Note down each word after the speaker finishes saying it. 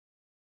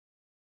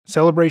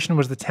Celebration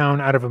was the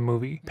town out of a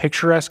movie.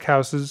 Picturesque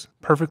houses,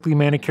 perfectly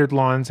manicured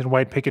lawns, and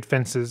white picket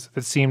fences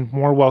that seemed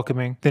more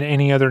welcoming than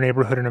any other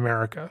neighborhood in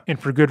America. And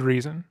for good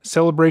reason.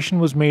 Celebration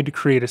was made to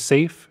create a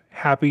safe,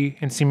 happy,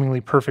 and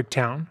seemingly perfect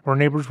town, where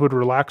neighbors would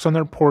relax on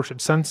their porch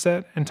at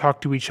sunset and talk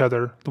to each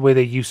other the way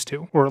they used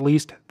to, or at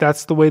least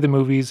that's the way the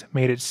movies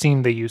made it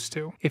seem they used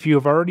to. If you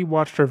have already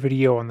watched our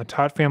video on the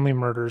Tot family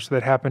murders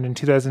that happened in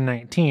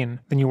 2019,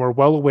 then you are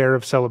well aware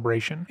of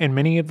Celebration, and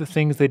many of the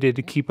things they did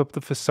to keep up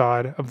the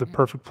facade of the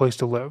perfect place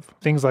to live.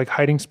 Things like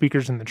hiding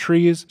speakers in the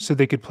trees so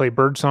they could play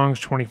bird songs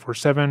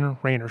 24/7,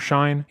 rain or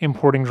shine,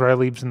 importing dry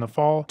leaves in the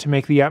fall to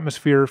make the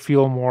atmosphere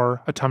feel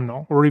more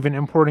autumnal, or even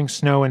importing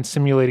snow and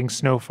simulating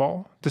snowfall,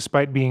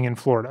 despite being in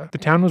Florida. The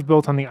town was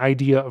built on the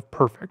idea of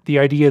perfect, the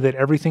idea that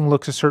everything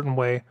looks a certain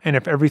way, and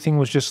if everything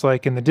was just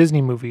like in the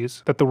Disney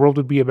movies, that the world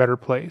would be a better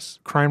place.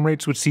 Crime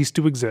rates would cease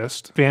to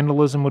exist,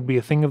 vandalism would be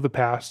a thing of the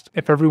past.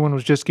 If everyone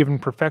was just given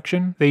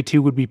perfection, they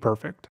too would be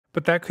perfect.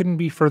 But that couldn't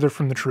be further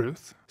from the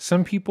truth.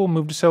 Some people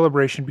moved to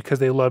Celebration because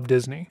they loved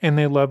Disney, and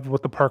they loved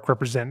what the park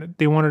represented.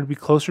 They wanted to be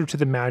closer to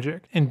the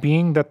magic, and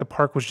being that the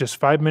park was just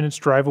 5 minutes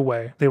drive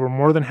away, they were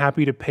more than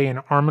happy to pay an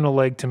arm and a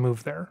leg to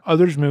move there.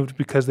 Others moved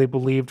because they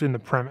believed in the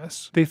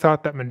premise. They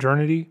thought that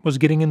modernity was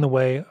getting in the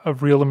way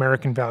of real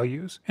American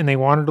values, and they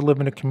wanted to live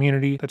in a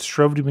community that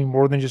strove to be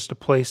more than just a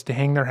place to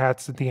hang their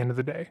hats at the end of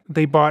the day.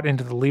 They bought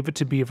into the Leave It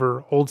to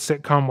Beaver old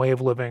sitcom way of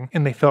living,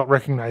 and they felt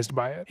recognized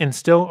by it. And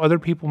still, other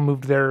people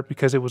moved there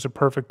because it was a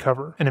perfect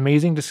cover, an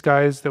amazing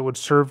disguise that would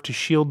serve to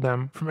shield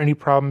them from any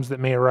problems that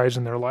may arise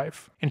in their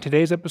life. In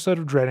today's episode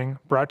of Dreading,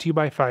 brought to you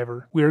by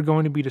Fiverr, we are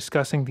going to be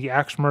discussing the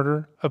axe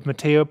murder of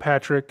Matteo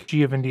Patrick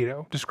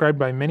Giovanditto, described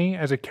by many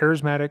as a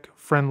charismatic,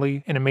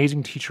 friendly, and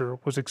amazing teacher,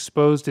 was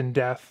exposed in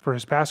death for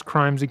his past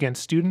crimes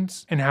against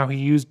students and how he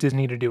used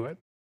Disney to do it.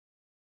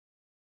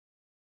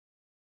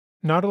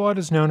 Not a lot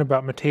is known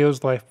about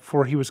Matteo's life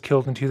before he was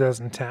killed in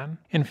 2010.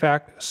 In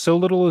fact, so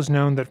little is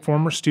known that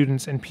former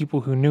students and people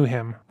who knew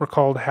him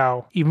recalled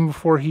how, even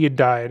before he had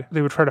died,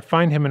 they would try to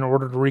find him in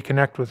order to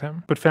reconnect with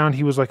him, but found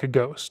he was like a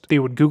ghost. They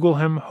would Google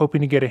him,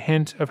 hoping to get a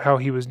hint of how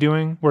he was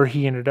doing, where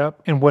he ended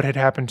up, and what had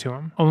happened to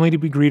him, only to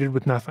be greeted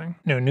with nothing.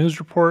 No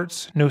news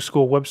reports, no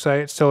school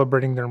website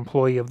celebrating their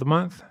employee of the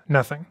month,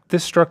 nothing.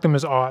 This struck them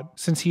as odd,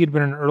 since he had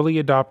been an early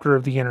adopter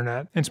of the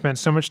internet and spent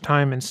so much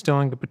time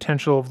instilling the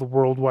potential of the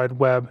World Wide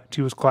Web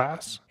to his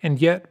class.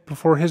 And yet,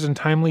 before his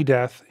untimely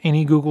death,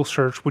 any Google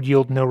search would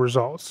yield no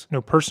results.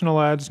 No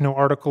personal ads, no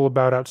article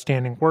about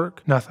outstanding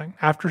work, nothing.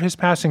 After his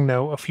passing,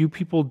 though, a few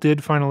people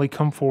did finally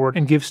come forward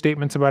and give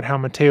statements about how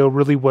Matteo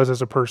really was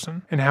as a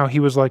person, and how he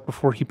was like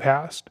before he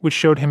passed, which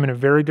showed him in a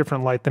very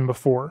different light than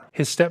before.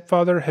 His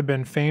stepfather had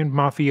been famed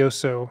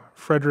mafioso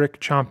Frederick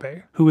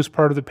Ciampi, who was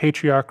part of the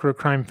Patriarca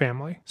crime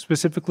family,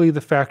 specifically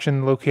the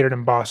faction located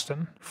in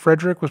Boston.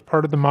 Frederick was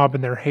part of the mob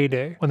in their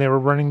heyday, when they were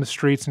running the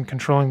streets and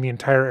controlling the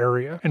entire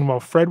area, and while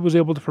Fred was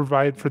able to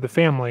provide for the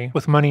family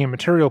with money and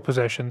material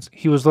possessions,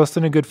 he was less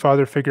than a good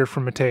father figure for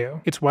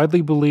Matteo. It's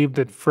widely believed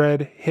that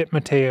Fred hit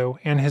Matteo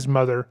and his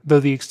mother, though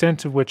the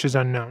extent of which is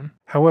unknown.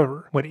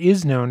 However, what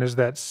is known is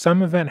that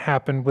some event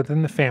happened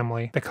within the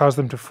family that caused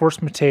them to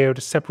force Matteo to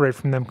separate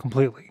from them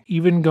completely,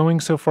 even going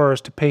so far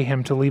as to pay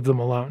him to leave them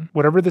alone.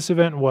 Whatever this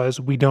event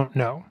was, we don't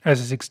know, as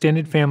his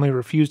extended family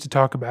refused to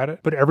talk about it,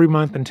 but every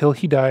month until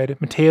he died,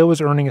 Matteo was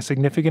earning a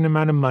significant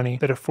amount of money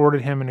that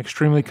afforded him an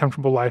extremely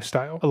comfortable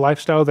lifestyle, a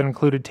lifestyle that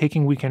included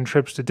taking weekend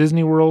trips to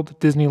Disney World,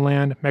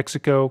 Disneyland,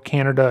 Mexico,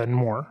 Canada, and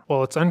more.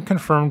 While it's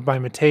unconfirmed by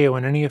Matteo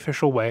in any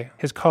official way,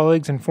 his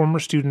colleagues and former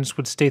students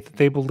would state that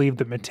they believed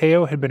that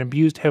Matteo had been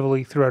abused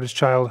heavily throughout his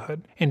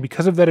childhood, and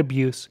because of that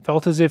abuse,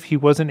 felt as if he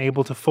wasn't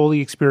able to fully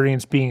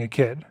experience being a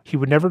kid. He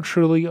would never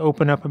truly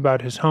open up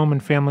about his home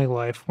and family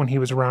life when he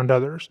was around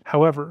others.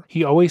 However,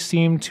 he always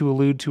seemed to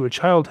allude to a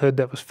childhood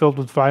that was filled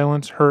with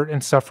violence, hurt,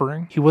 and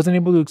suffering. He wasn't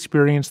able to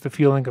experience the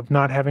feeling of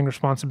not having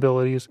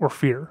responsibilities or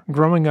fear.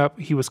 Growing up,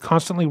 he was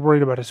constantly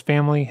worried about his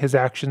family, his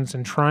actions,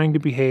 and trying to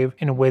behave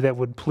in a way that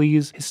would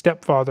please his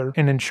stepfather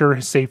and ensure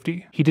his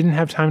safety. He didn't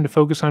have time to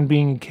focus on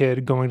being a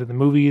kid, going to the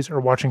movies, or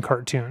watching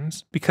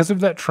cartoons. Because of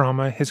that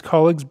trauma, his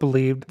colleagues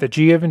believed that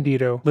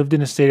Giovanditto lived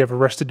in a state of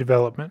arrested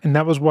development, and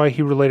that was why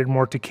he related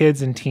more to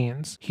kids and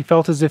teens. He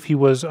felt as if he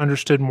was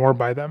understood more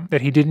by them,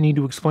 that he didn't need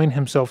to explain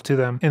himself to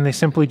them, and they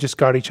simply just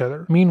got each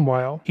other.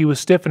 Meanwhile, he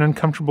was stiff and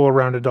uncomfortable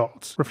around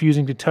adults,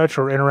 refusing to touch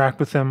or interact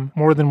with them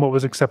more than what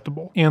was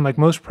acceptable. And like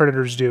most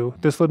predators do,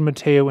 this led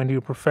Matteo into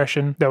a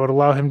profession that would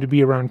allow him to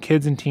be around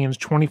kids and teens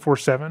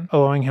 24/7,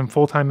 allowing him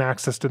full-time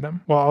access to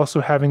them, while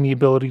also having the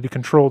ability to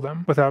control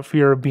them, without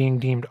fear of being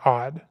deemed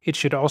odd. It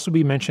should also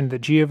be mentioned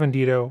that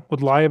Giovanditto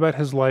would lie about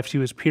his life to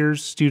his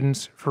peers,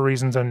 students, for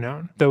reasons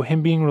unknown, though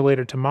him being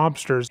related to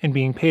mobsters and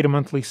being paid a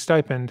monthly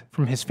stipend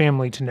from his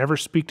family to never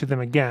speak to them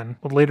again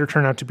would later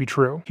turn out to be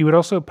true. He would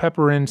also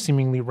pepper in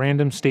seemingly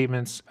random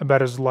statements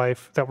about his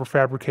life that were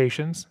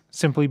fabrications,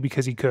 simply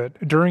because he could.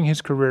 During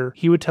his career,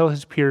 he would tell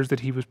his peers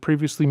that he was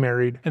previously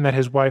married and that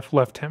his wife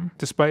left him,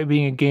 despite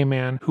being a gay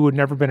man who had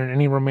never been in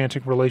any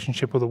romantic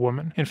relationship with a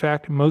woman. In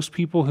fact, most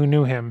people who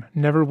knew him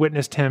never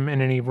witnessed him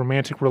in any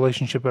romantic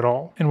relationship at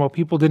all. And while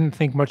people didn't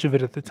think much of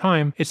it at the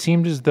time, it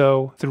seemed as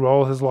though, through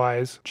all his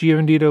lies,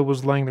 Giovanditto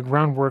was laying the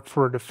groundwork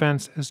for a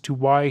defense as to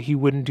why he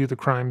wouldn't do the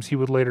crimes he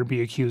would later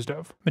be accused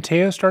of.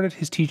 Matteo started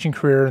his teaching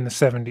career in the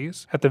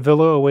 70s at the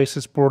Villa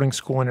Oasis boarding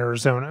school in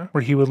Arizona,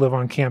 where he would live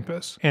on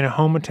campus, in a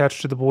home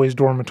attached to the boys'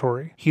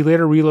 dormitory. He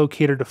later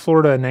relocated to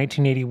Florida in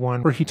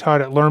 1981, where he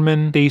taught at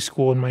Lerman Day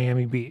School in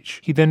Miami Beach.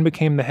 He then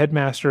became the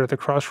headmaster at the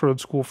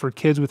Crossroads School for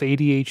Kids with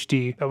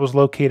ADHD that was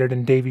located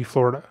in Davie,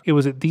 Florida. It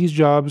was at these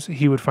jobs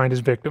he would find his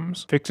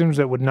victims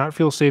that would not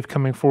feel safe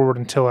coming forward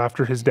until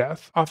after his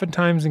death.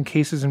 Oftentimes, in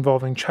cases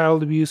involving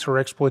child abuse or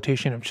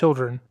exploitation of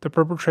children, the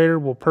perpetrator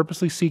will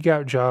purposely seek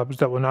out jobs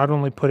that will not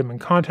only put him in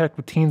contact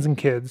with teens and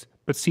kids,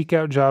 but seek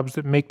out jobs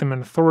that make them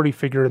an authority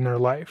figure in their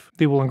life.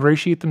 They will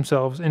ingratiate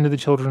themselves into the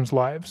children's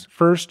lives,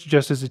 first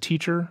just as a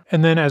teacher,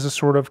 and then as a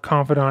sort of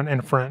confidant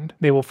and friend.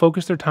 They will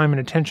focus their time and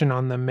attention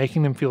on them,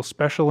 making them feel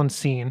special and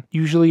seen,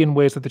 usually in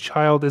ways that the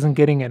child isn't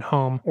getting at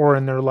home or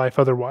in their life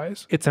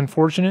otherwise. It's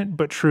unfortunate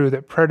but true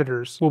that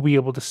predators will be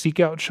able to seek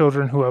out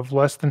children who have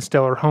less than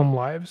stellar home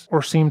lives,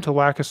 or seem to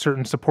lack a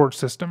certain support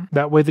system.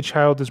 That way the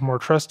child is more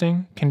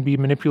trusting, can be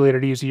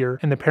manipulated easier,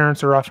 and the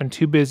parents are often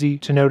too busy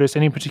to notice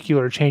any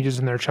particular changes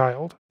in their child.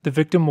 The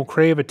victim will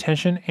crave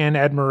attention and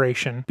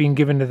admiration being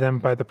given to them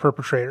by the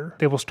perpetrator.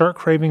 They will start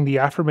craving the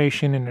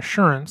affirmation and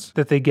assurance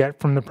that they get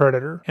from the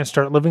predator and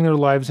start living their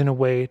lives in a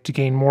way to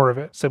gain more of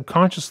it.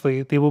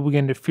 Subconsciously, they will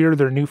begin to fear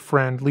their new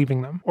friend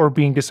leaving them or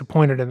being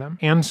disappointed in them.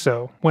 And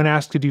so, when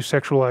asked to do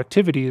sexual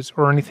activities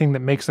or anything that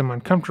makes them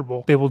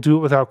uncomfortable, they will do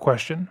it without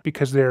question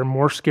because they are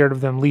more scared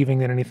of them leaving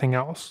than anything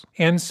else.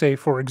 And say,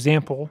 for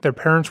example, their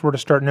parents were to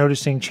start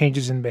noticing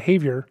changes in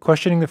behavior,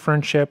 questioning the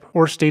friendship,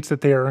 or states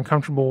that they are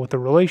uncomfortable with the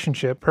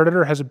relationship,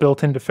 predator has a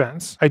built-in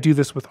defense. I do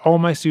this with all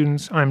my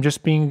students. I'm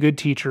just being a good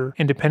teacher,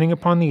 and depending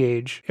upon the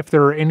age, if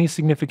there are any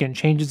significant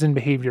changes in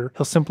behavior,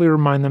 he'll simply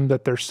remind them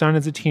that their son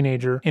is a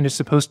teenager and is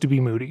supposed to be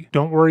moody.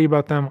 Don't worry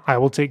about them. I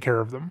will take care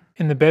of them.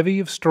 In the bevy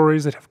of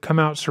stories that have come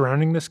out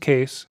surrounding this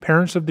case,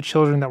 parents of the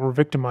children that were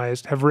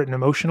victimized have written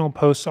emotional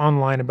posts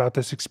online about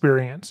this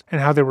experience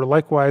and how they were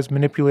likewise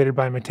manipulated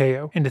by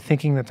Matteo into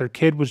thinking that their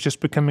kid was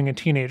just becoming a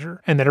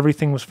teenager and that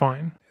everything was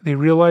fine. They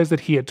realized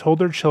that he had told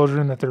their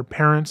children that their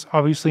parents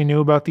obviously knew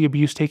about the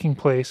abuse taking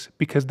place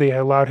because they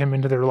allowed him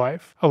into their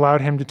life,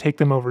 allowed him to take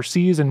them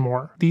overseas and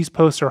more. These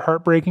posts are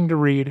heartbreaking to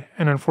read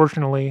and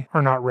unfortunately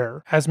are not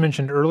rare. As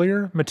mentioned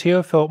earlier,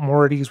 Matteo felt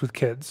more at ease with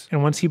kids,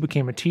 and once he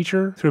became a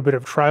teacher, through a bit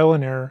of trial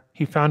and error,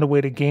 he found a way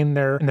to gain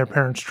their and their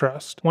parents'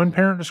 trust. One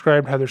parent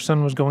described how their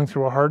son was going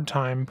through a hard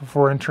time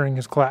before entering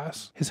his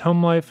class. His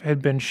home life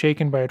had been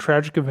shaken by a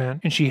tragic event,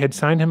 and she had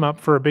signed him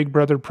up for a Big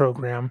Brother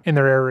program in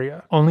their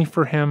area, only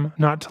for him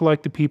not to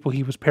like the people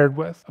he was paired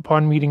with.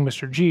 Upon meeting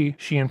Mr. G,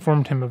 she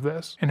informed him of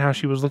this, and how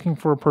she was looking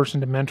for a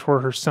person to mentor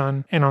her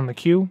son, and on the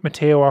cue,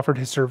 Matteo offered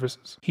his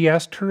services. He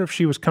asked her if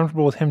she was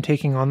comfortable with him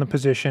taking on the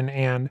position,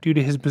 and, due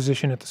to his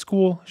position at the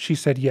school, she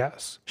said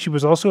yes. She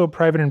was also a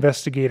private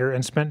investigator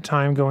and spent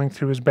time going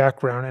through his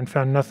background and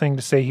found nothing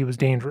to say he was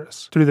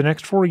dangerous. Through the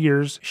next 4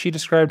 years, she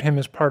described him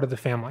as part of the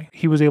family.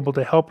 He was able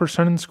to help her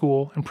son in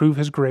school, improve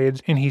his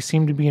grades, and he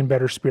seemed to be in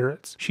better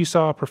spirits. She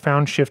saw a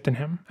profound shift in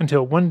him,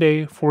 until one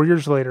day, 4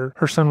 years later,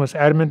 her son was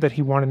adamant that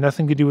he wanted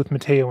nothing to do with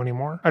Matteo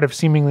anymore, out of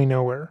seemingly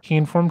nowhere. He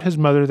informed his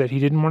mother that he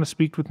didn't want to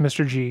speak with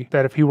Mr. G,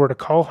 that if he were to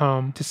call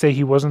home, to say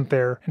he wasn't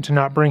there, and to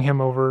not bring him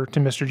over to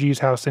Mr. G's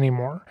house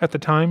anymore. At the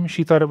time,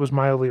 she thought it was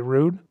mildly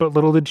rude, but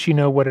little did she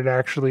know what had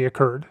actually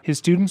occurred. His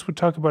students would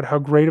talk about how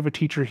great of a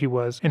teacher he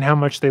was, and how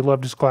much they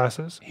loved his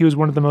classes. He was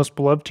one of the most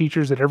beloved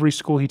teachers at every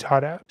school he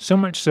taught at, so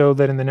much so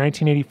that in the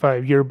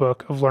 1985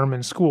 yearbook of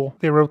Lerman School,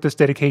 they wrote this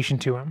dedication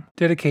to him.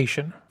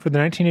 Dedication. For the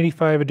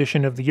 1985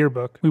 edition of the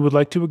yearbook, we would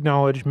like to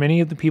acknowledge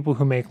many of the people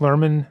who make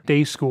Lerman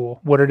Day School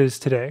what it is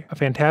today, a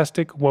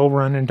fantastic,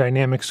 well-run, and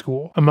dynamic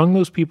school. Among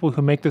those people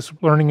who make this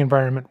learning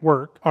environment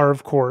work are,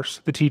 of course,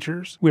 the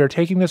teachers. We are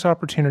taking this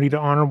opportunity to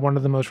honor one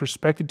of the most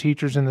respected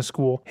teachers in the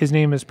school. His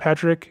name is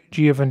Patrick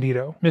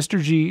Giovanditto. Mr.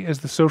 G is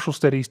the social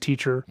studies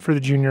teacher for the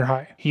junior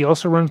high. He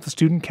also runs the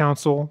student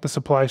council, the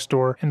supply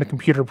store, and the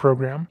computer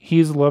program.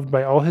 He is loved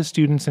by all his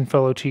students and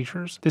fellow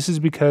teachers. This is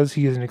because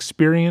he is an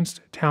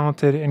experienced,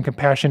 talented, and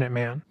compassionate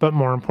man. But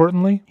more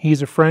importantly, he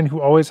is a friend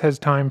who always has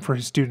time for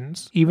his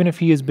students. Even if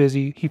he is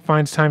busy, he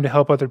finds time to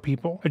help other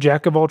people. A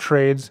jack of all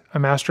trades, a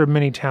master of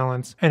many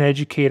talents, an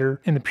educator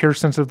in the pure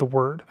sense of the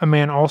word, a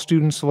man all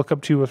students look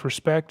up to with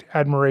respect,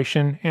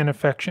 admiration, and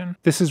affection.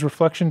 This is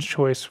Reflection's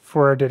choice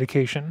for our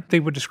dedication. They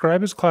would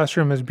describe his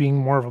classroom as being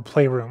more of a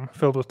playroom,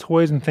 filled with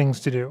toys and things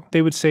to do.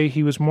 They would say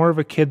he was more of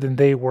a kid than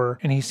they were,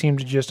 and he seemed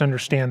to just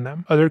understand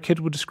them. Other kids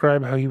would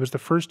describe how he was the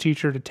first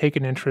teacher to take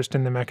an interest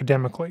in them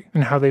academically,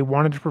 and how they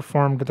wanted to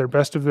perform perform to their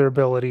best of their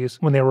abilities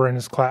when they were in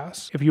his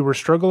class. If you were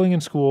struggling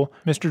in school,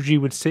 Mr. G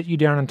would sit you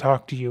down and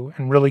talk to you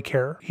and really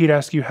care. He'd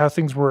ask you how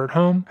things were at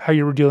home, how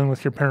you were dealing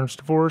with your parents'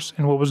 divorce,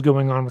 and what was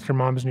going on with your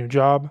mom's new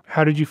job.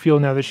 How did you feel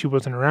now that she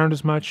wasn't around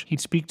as much?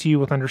 He'd speak to you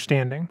with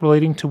understanding,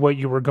 relating to what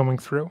you were going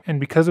through. And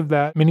because of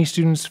that, many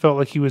students felt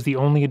like he was the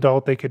only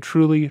adult they could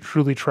truly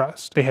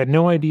trust. They had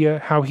no idea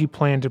how he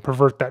planned to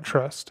pervert that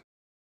trust.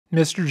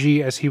 Mr.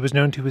 G, as he was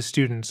known to his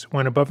students,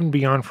 went above and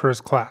beyond for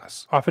his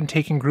class, often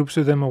taking groups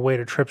of them away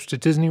to trips to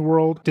Disney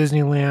World,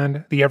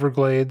 Disneyland, the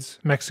Everglades,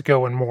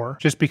 Mexico, and more,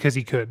 just because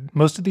he could.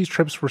 Most of these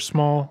trips were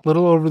small,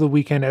 little over the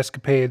weekend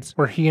escapades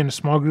where he and a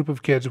small group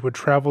of kids would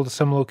travel to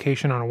some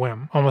location on a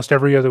whim, almost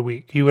every other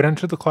week. He would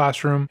enter the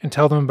classroom and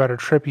tell them about a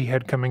trip he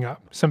had coming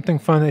up, something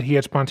fun that he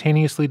had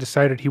spontaneously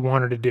decided he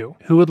wanted to do.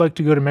 Who would like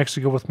to go to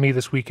Mexico with me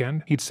this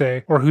weekend? He'd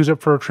say, or who's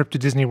up for a trip to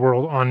Disney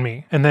World on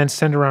me? And then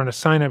send around a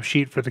sign-up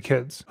sheet for the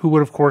kids, who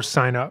would of course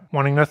sign up,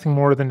 wanting nothing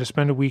more than to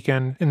spend a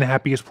weekend in the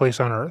happiest place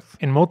on earth.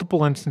 In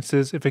multiple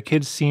instances, if a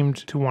kid seemed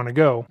to want to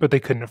go, but they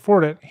couldn't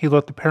afford it, he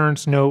let the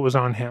parents know it was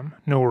on him.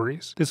 No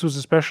worries. This was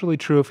especially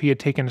true if he had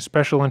taken a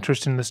special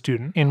interest in the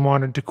student and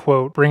wanted to,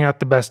 quote, bring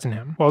out the best in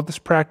him. While this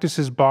practice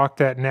is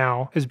balked at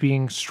now as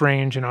being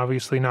strange and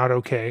obviously not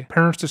okay,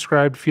 parents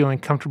described feeling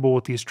comfortable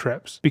with these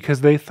trips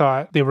because they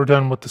thought they were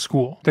done with the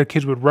school. Their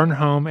kids would run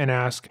home and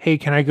ask, hey,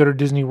 can I go to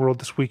Disney World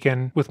this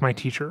weekend with my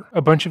teacher?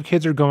 A bunch of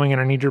kids are going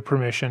and I need your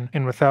permission,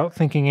 and without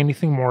thinking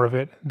anything more of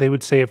it, they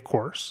would say of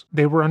course.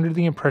 They were under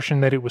the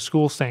impression that it was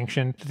school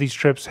sanctioned, that these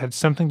trips had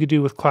something to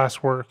do with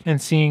classwork, and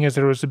seeing as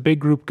there was a big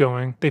group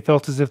going, they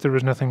felt as if there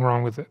was nothing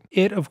wrong with it.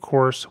 It, of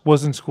course,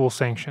 wasn't school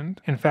sanctioned.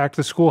 In fact,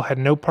 the school had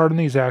no part in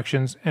these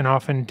actions and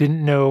often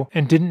didn't know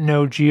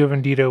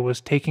Giovanditto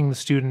was taking the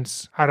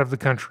students out of the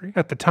country.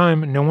 At the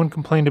time, no one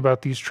complained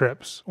about these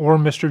trips or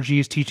Mr.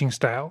 G's teaching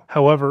style.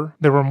 However,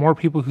 there were more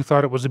people who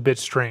thought it was a bit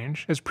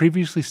strange. As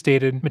previously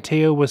stated,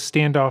 Matteo was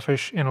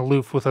standoffish and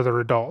aloof with other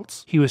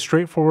adults. He was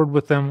straightforward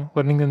with them,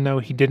 letting them know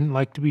he didn't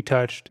like to be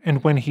touched,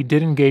 and when he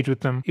did engage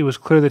with them, it was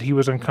clear that he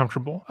was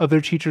uncomfortable. Other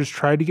teachers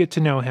tried to get to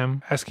know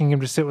him, asking him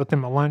to sit with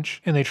them at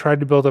lunch, and they tried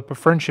to build up a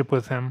friendship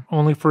with him,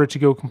 only for it to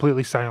go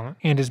completely silent.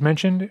 And as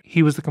mentioned,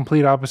 he was the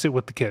complete opposite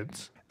with the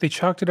kids. They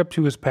chalked it up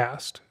to his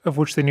past, of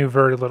which they knew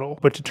very little,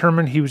 but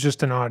determined he was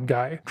just an odd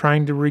guy,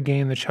 trying to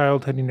regain the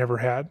childhood he never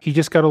had. He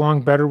just got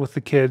along better with the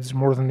kids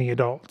more than the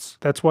adults.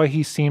 That's why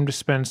he seemed to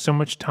spend so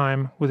much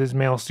time with his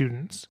male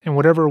students, and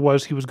whatever it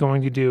was he was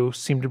going to do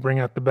seemed to bring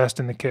out the best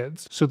in the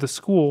kids. So the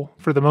school,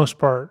 for the most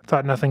part,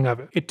 thought nothing of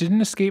it. It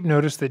didn't escape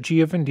notice that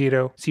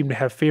Giovanditto seemed to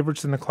have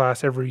favorites in the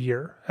class every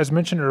year. As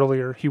mentioned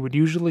earlier, he would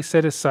usually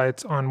set his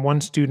sights on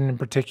one student in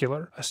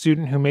particular, a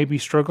student who may be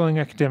struggling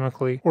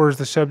academically or is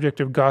the subject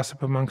of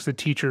gossip amongst the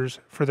teachers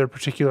for their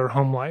particular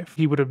home life.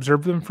 He would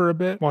observe them for a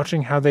bit,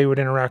 watching how they would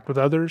interact with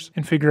others,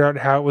 and figure out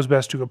how it was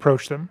best to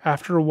approach them.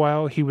 After a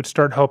while, he would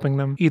start helping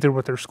them, either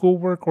with their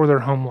schoolwork or their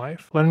home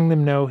life, letting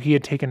them know he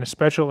had taken a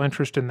special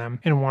interest in them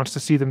and wants to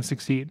see them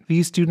succeed.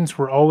 These students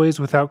were always,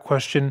 without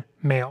question,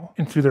 male,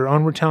 and through their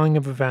own retelling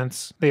of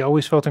events, they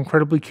always felt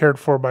incredibly cared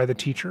for by the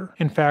teacher.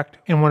 In fact,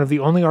 in one of the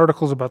only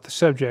articles about the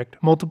subject,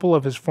 multiple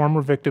of his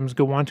former victims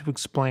go on to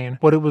explain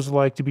what it was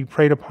like to be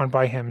preyed upon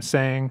by him,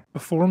 saying,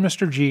 before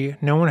Mr. G,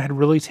 no one had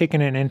really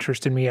taken an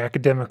interest in me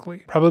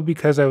academically, probably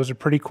because I was a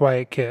pretty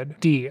quiet kid.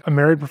 D, a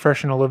married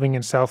professional living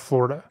in South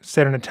Florida,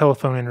 said in a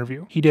telephone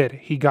interview. He did.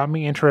 He got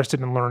me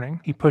interested in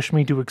learning. He pushed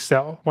me to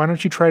excel. Why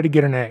don't you try to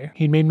get an A?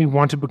 He made me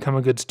want to become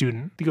a good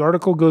student. The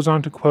article goes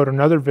on to quote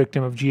another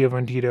victim of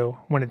Giovanditto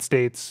when it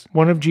states,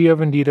 one of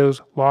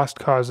Giovanditto's lost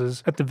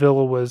causes at the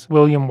villa was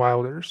William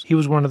Wilders. He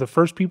was one of the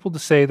first people to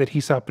say that he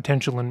saw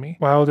potential in me,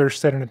 Wilders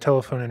said in a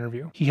telephone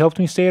interview. He helped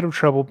me stay out of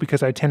trouble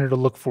because I tended to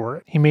look for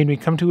it. He made me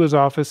come to his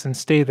office and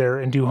stay there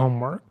and do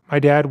homework. My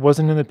dad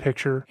wasn't in the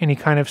picture, and he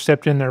kind of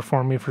stepped in there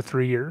for me for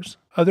 3 years.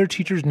 Other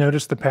teachers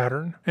noticed the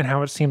pattern, and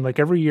how it seemed like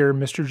every year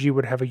Mr. G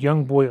would have a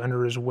young boy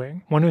under his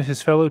wing. One of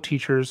his fellow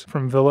teachers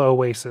from Villa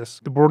Oasis,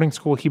 the boarding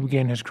school he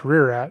began his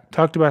career at,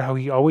 talked about how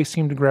he always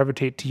seemed to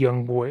gravitate to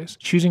young boys,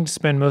 choosing to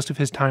spend most of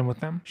his time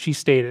with them. She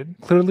stated,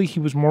 clearly he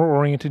was more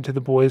oriented to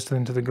the boys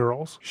than to the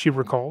girls, she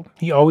recalled.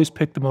 He always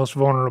picked the most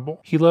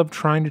vulnerable. He loved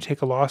trying to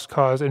take a lost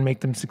cause and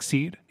make them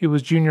succeed. It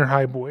was junior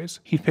high boys.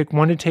 He'd pick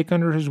one to take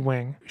under his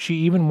wing. She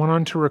even went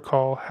on to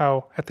recall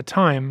how, at the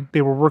time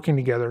they were working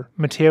together,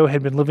 Matteo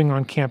had been living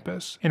on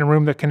campus, in a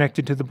room that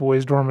connected to the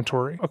boys'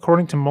 dormitory.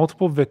 According to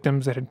multiple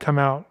victims that had come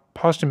out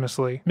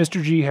posthumously,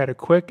 Mr. G had a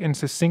quick and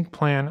succinct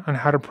plan on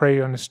how to prey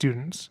on his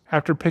students.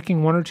 After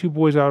picking 1 or 2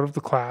 boys out of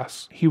the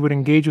class, he would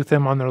engage with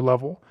them on their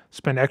level,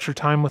 spend extra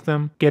time with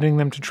them, getting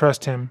them to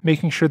trust him,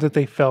 making sure that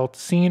they felt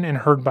seen and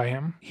heard by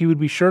him. He would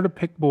be sure to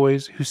pick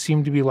boys who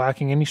seemed to be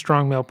lacking any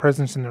strong male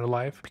presence in their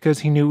life, because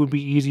he knew it would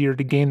be easier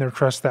to gain their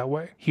trust that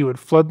way. He would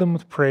flood them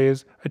with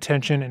praise,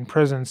 attention, and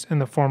presence in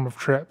the form of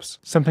trips,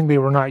 something they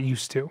were not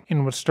used to,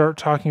 and would start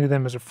talking to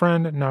them as a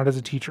friend, not as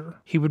a teacher.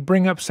 He would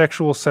bring up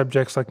sexual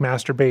subjects like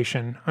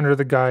masturbation under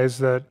the guise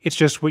that it's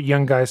just what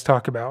young guys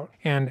talk about,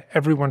 and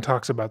everyone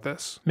talks about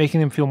this, making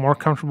them feel more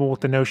comfortable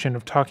with the notion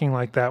of talking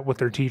like that with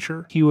their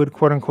teacher. He would would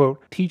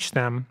quote-unquote teach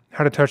them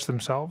how to touch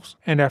themselves,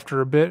 and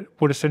after a bit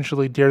would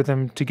essentially dare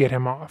them to get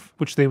him off,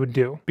 which they would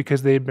do,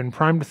 because they had been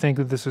primed to think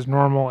that this is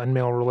normal in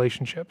male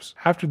relationships.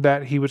 After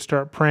that, he would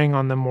start preying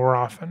on them more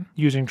often,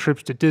 using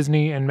trips to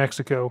Disney and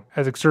Mexico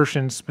as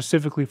exertions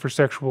specifically for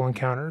sexual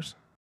encounters.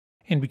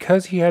 And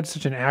because he had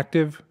such an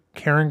active,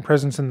 caring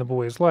presence in the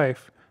boy's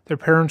life, their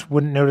parents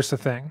wouldn't notice a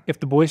thing. If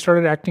the boy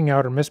started acting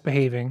out or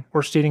misbehaving,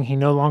 or stating he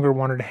no longer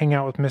wanted to hang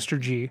out with Mr.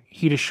 G,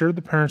 he'd assured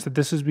the parents that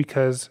this is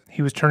because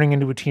he was turning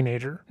into a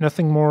teenager.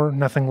 Nothing more,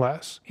 nothing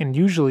less. And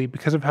usually,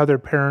 because of how their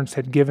parents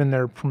had given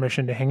their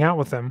permission to hang out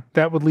with them,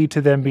 that would lead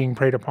to them being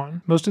preyed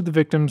upon. Most of the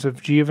victims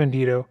of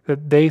Giovanditto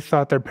that they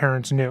thought their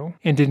parents knew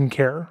and didn't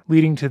care,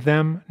 leading to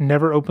them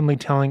never openly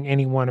telling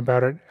anyone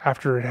about it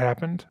after it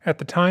happened. At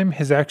the time,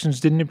 his actions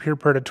didn't appear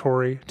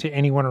predatory to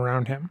anyone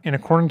around him, and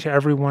according to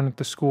everyone at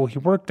the school he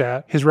worked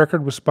at, his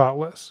record was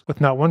spotless, with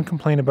not one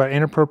complaint about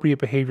inappropriate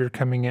behavior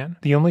coming in.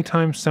 The only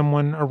time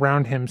someone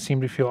around him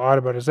seemed to feel odd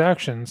about his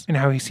actions and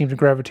how he seemed to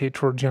gravitate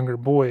towards younger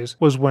boys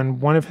was when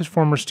one of his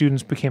former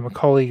students became a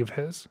colleague of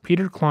his.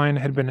 Peter Klein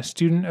had been a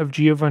student of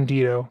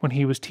Giovanditto when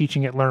he was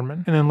teaching at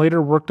Lerman, and then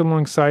later worked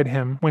alongside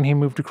him when he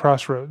moved to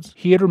Crossroads.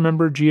 He had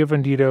remembered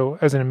Giovanditto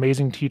as an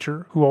amazing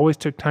teacher who always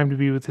took time to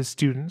be with his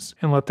students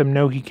and let them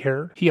know he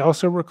cared. He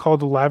also recalled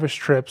the lavish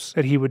trips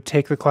that he would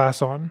take the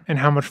class on and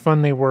how much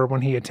fun they were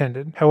when he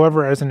attended.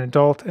 However, as an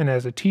adult and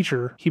as a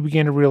teacher, he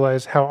began to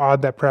realize how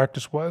odd that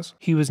practice was.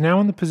 He was now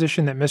in the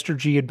position that Mr.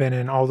 G had been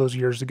in all those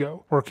years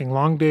ago, working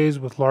long days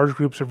with large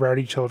groups of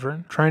rowdy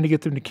children, trying to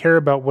get them to care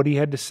about what he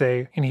had to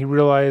say, and he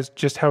realized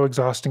just how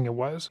exhausting it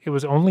was. It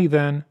was only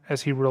then,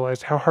 as he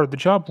realized how hard the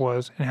job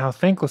was and how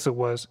thankless it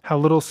was, how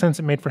little sense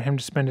it made for him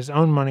to spend his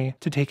own money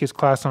to take his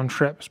class on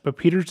trips. But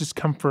Peter's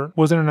discomfort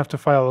wasn't enough to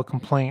file a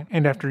complaint,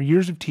 and after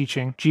years of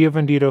teaching,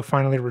 Giovanditto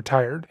finally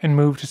retired and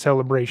moved to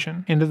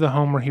Celebration, into the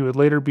home where he would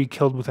later be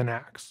killed with an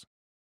axe.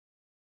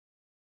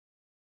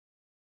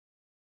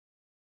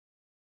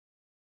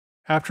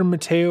 After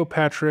Matteo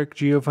Patrick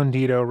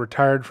Giovanditto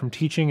retired from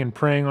teaching and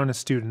preying on his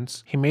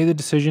students, he made the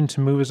decision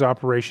to move his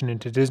operation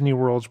into Disney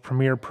World's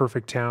premier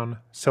perfect town,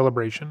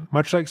 Celebration.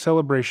 Much like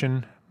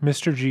Celebration,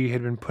 Mr. G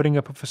had been putting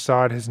up a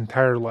facade his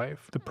entire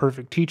life. The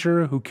perfect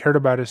teacher who cared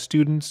about his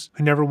students,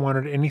 who never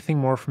wanted anything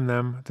more from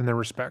them than their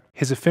respect.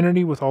 His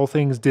affinity with all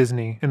things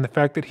Disney, and the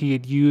fact that he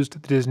had used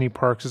the Disney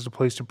parks as a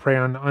place to prey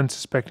on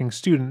unsuspecting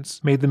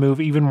students, made the move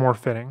even more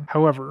fitting.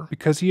 However,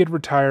 because he had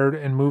retired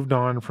and moved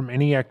on from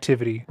any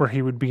activity where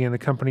he would be in the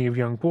company of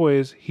young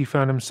boys, he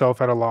found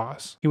himself at a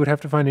loss. He would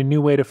have to find a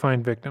new way to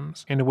find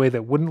victims, in a way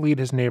that wouldn't lead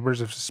his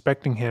neighbors of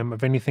suspecting him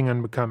of anything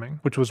unbecoming,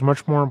 which was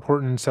much more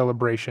important in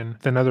Celebration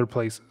than other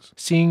places.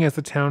 Seeing as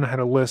the town had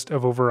a list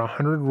of over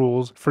 100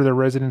 rules for their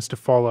residents to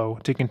follow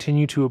to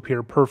continue to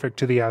appear perfect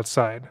to the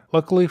outside.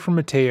 Luckily for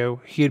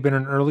Matteo, he had been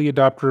an early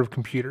adopter of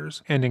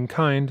computers, and in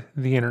kind,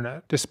 the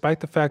internet.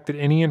 Despite the fact that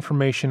any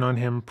information on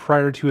him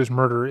prior to his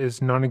murder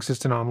is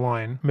non-existent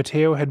online,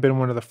 Matteo had been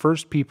one of the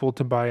first people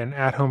to buy an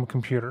at-home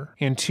computer,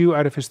 and 2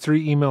 out of his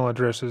 3 email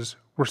addresses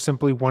were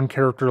simply 1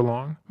 character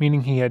long,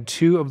 meaning he had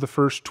 2 of the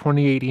first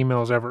 28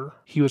 emails ever.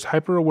 He was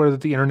hyper aware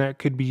that the internet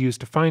could be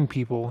used to find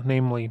people,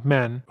 namely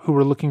men, who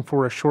were looking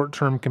for a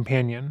short-term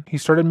companion. He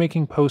started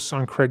making posts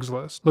on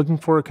Craigslist, looking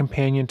for a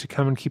companion to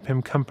come and keep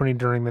him company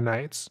during the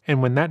nights,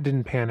 and when that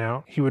didn't pan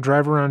out, he would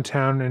drive around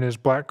town in his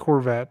black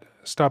Corvette,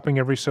 stopping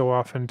every so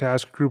often to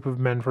ask a group of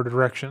men for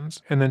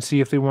directions, and then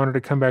see if they wanted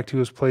to come back to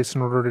his place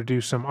in order to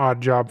do some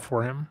odd job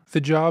for him. The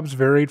jobs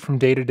varied from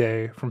day to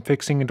day, from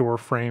fixing a door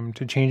frame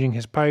to changing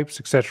his pipes,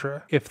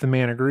 etc. If the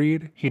man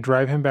agreed, he'd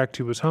drive him back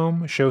to his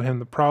home, show him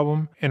the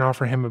problem, and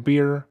offer him a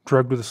beer,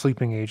 drugged with a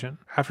sleeping agent.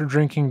 After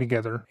drinking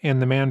together,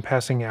 and the man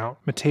passing out,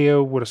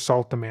 Matteo would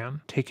assault the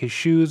man, take his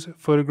shoes,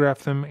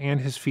 photograph them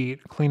and his feet,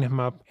 clean him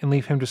up, and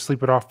leave him to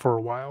sleep it off for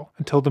a while,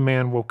 until the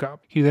man woke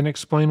up. He then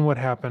explained what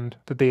happened,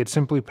 that they had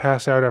simply passed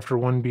out after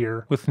 1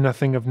 beer, with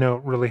nothing of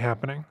note really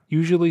happening.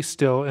 Usually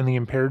still in the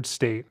impaired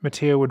state,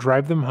 Matteo would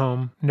drive them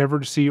home, never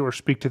to see or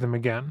speak to them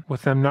again,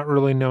 with them not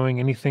really knowing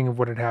anything of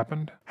what had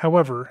happened.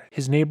 However,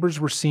 his neighbors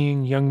were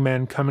seeing young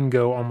men come and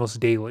go almost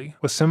daily,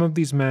 with some of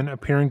these men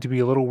appearing to be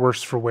a little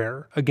worse for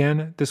wear.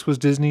 Again, this was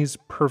Disney's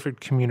perfect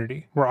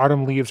community, where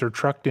autumn leaves are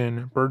trucked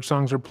in, bird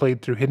songs are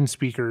played through hidden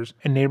speakers,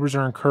 and neighbors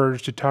are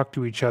encouraged to talk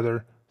to each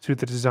other through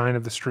the design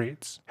of the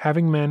streets.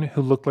 Having men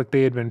who looked like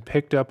they had been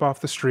picked up off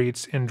the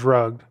streets and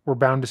drugged were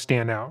bound to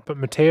stand out, but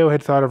Matteo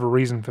had thought of a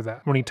reason for that.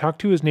 When he talked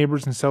to his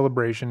neighbors in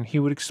Celebration, he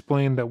would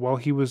explain that while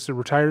he was a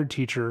retired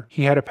teacher,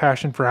 he had a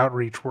passion for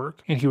outreach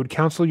work, and he would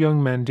counsel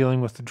young men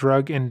dealing with the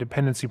drug and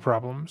dependency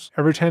problems.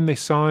 Every time they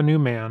saw a new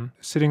man,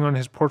 sitting on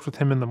his porch with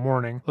him in the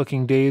morning,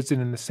 looking dazed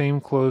and in the same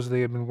clothes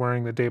they had been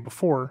wearing the day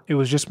before, it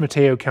was just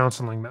Matteo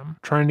counseling them,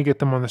 trying to get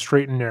them on the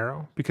straight and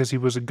narrow, because he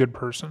was a good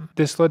person.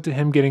 This led to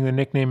him getting the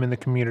nickname in the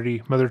community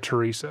Mother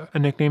Teresa, a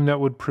nickname that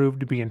would prove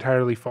to be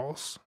entirely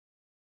false.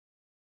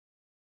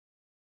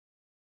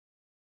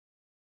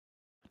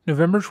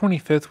 November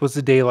 25th was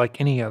a day like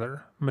any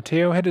other.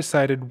 Matteo had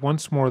decided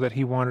once more that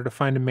he wanted to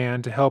find a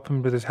man to help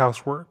him with his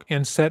housework,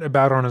 and set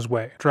about on his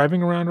way,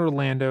 driving around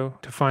Orlando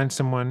to find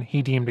someone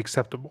he deemed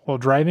acceptable. While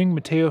driving,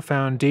 Matteo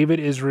found David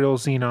Israel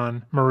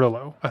Zenon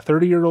Murillo, a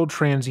 30-year-old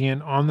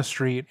transient, on the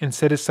street and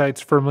set his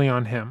sights firmly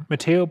on him.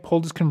 Matteo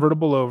pulled his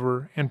convertible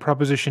over and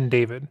propositioned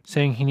David,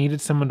 saying he needed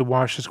someone to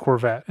wash his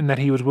Corvette and that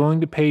he was willing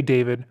to pay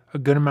David a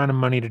good amount of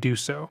money to do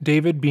so.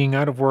 David, being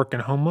out of work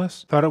and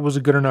homeless, thought it was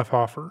a good enough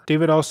offer.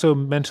 David also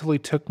mentally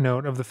took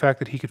note of the fact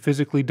that he could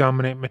physically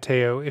dominate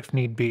Matteo if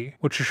need be,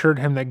 which assured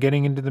him that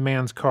getting into the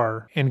man's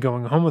car and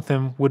going home with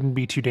him wouldn't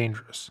be too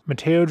dangerous.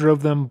 Matteo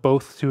drove them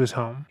both to his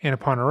home, and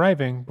upon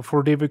arriving,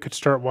 before David could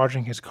start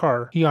washing his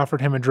car, he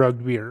offered him a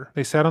drugged beer.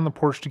 They sat on the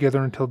porch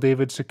together until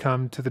David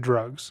succumbed to the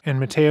drugs, and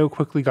Matteo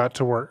quickly got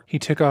to work. He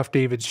took off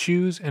David's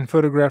shoes and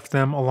photographed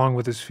them along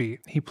with his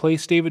feet. He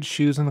placed David's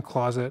shoes in the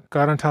closet,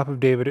 got on top of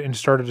David, and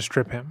started to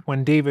strip him.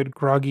 When David,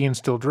 groggy and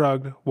still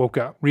drugged, woke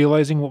up.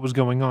 Realizing what was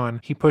going on,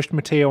 he pushed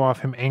Matteo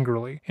off him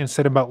angrily and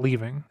set about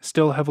leaving,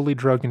 still heavily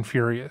drugged and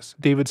furious.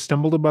 David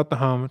stumbled about the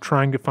home,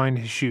 trying to find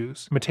his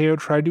shoes. Matteo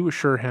tried to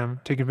assure him,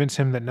 to convince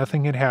him that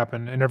nothing had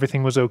happened and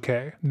everything was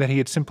okay, that he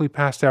had simply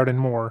passed out and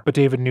more, but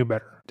David knew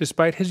better.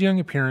 Despite his young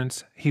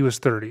appearance, he was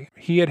 30.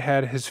 He had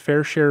had his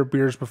fair share of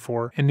beers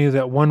before and knew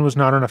that one was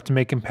not enough to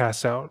make him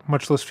pass out,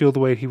 much less feel the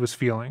way he was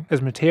feeling.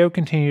 As Matteo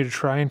continued to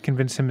try and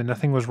convince him that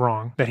nothing was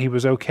wrong, that he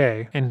was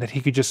okay, and that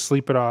he could just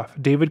sleep it off,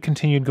 David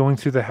continued going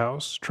through the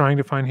house, trying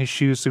to find his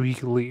shoes so he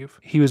could leave.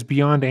 He was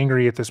beyond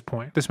angry at this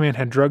point. This man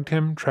had drugged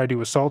him, tried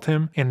to assault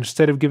him, and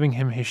instead of giving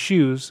him his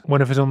shoes,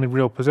 one of his only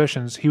real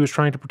possessions, he was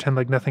trying to pretend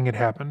like nothing had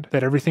happened,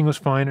 that everything was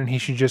fine and he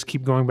should just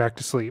keep going back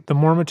to sleep. The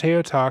more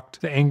Matteo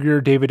talked, the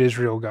angrier David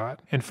Israel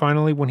got, and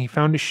finally, when he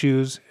found his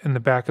shoes in the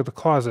back of the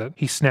closet,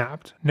 he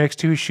snapped. Next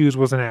to his shoes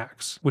was an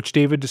axe, which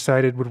David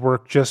decided would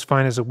work just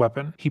fine as a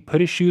weapon. He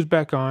put his shoes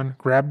back on,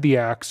 grabbed the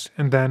axe,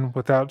 and then,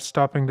 without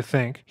stopping to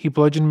think, he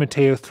bludgeoned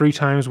Matteo 3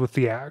 times with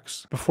the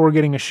axe, before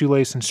getting a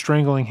shoelace and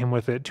strangling him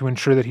with it to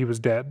ensure that he was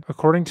dead.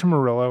 According to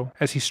Murillo,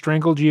 as he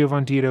strangled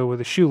Giovanditto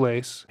with a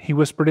shoelace, he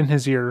whispered in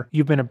his ear,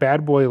 "You've been a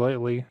bad boy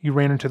lately. You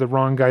ran into the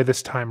wrong guy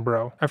this time,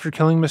 bro." After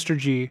killing Mr.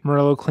 G,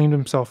 Murillo cleaned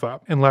himself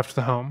up and left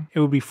the home. It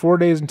would be 4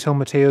 days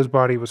until Matteo's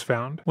body was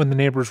found, when the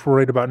neighbors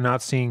worried about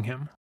not seeing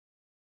him.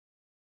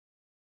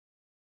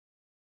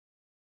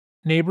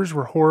 Neighbors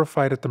were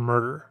horrified at the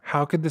murder.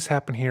 How could this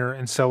happen here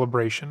in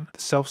Celebration,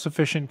 the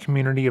self-sufficient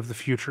community of the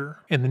future?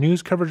 In the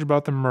news coverage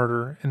about the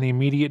murder and the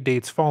immediate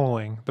dates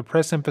following, the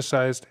press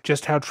emphasized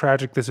just how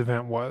tragic this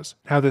event was,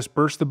 how this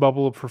burst the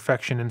bubble of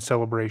perfection in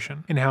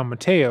Celebration, and how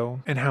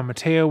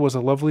Matteo was a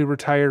lovely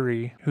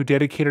retiree who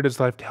dedicated his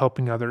life to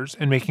helping others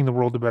and making the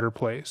world a better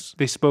place.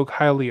 They spoke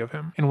highly of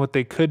him, and what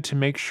they could to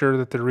make sure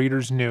that the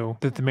readers knew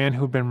that the man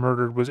who had been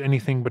murdered was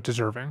anything but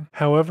deserving.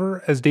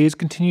 However, as days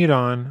continued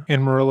on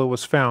and Murillo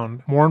was found,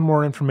 more and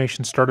more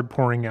information started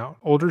pouring out.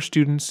 Older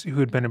students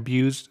who had been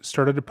abused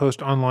started to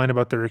post online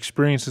about their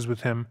experiences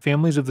with him.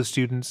 Families of the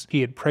students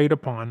he had preyed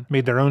upon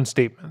made their own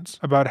statements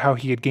about how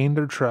he had gained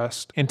their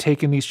trust and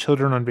taken these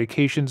children on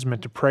vacations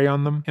meant to prey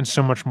on them, and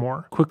so much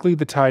more. Quickly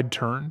the tide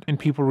turned, and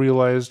people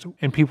realized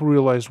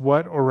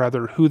what, or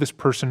rather who, this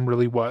person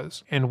really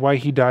was, and why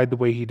he died the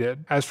way he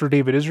did. As for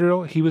David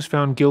Israel, he was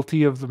found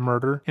guilty of the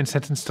murder and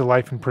sentenced to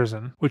life in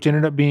prison, which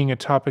ended up being a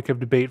topic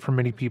of debate for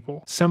many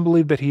people. Some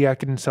believe that he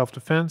acted in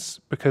self-defense,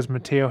 because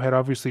Matteo had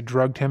obviously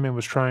drugged him and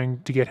was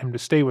trying to get him to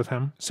stay with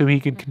him, so he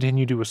could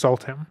continue to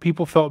assault him.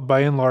 People felt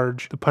by and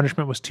large the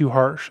punishment was too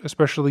harsh,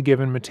 especially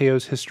given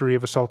Matteo's history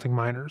of assaulting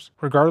minors.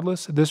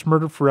 Regardless, this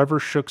murder forever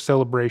shook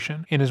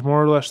Celebration, and is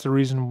more or less the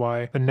reason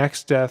why the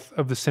next death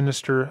of the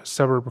sinister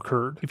suburb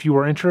occurred. If you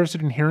are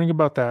interested in hearing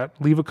about that,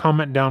 leave a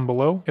comment down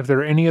below. If there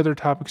are any other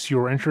topics you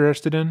are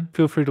interested in,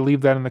 feel free to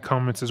leave that in the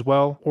comments as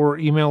well, or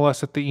email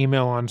us at the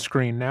email on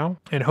screen now,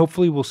 and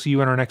hopefully we'll see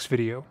you in our next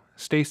video.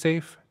 Stay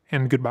safe,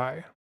 and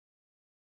goodbye.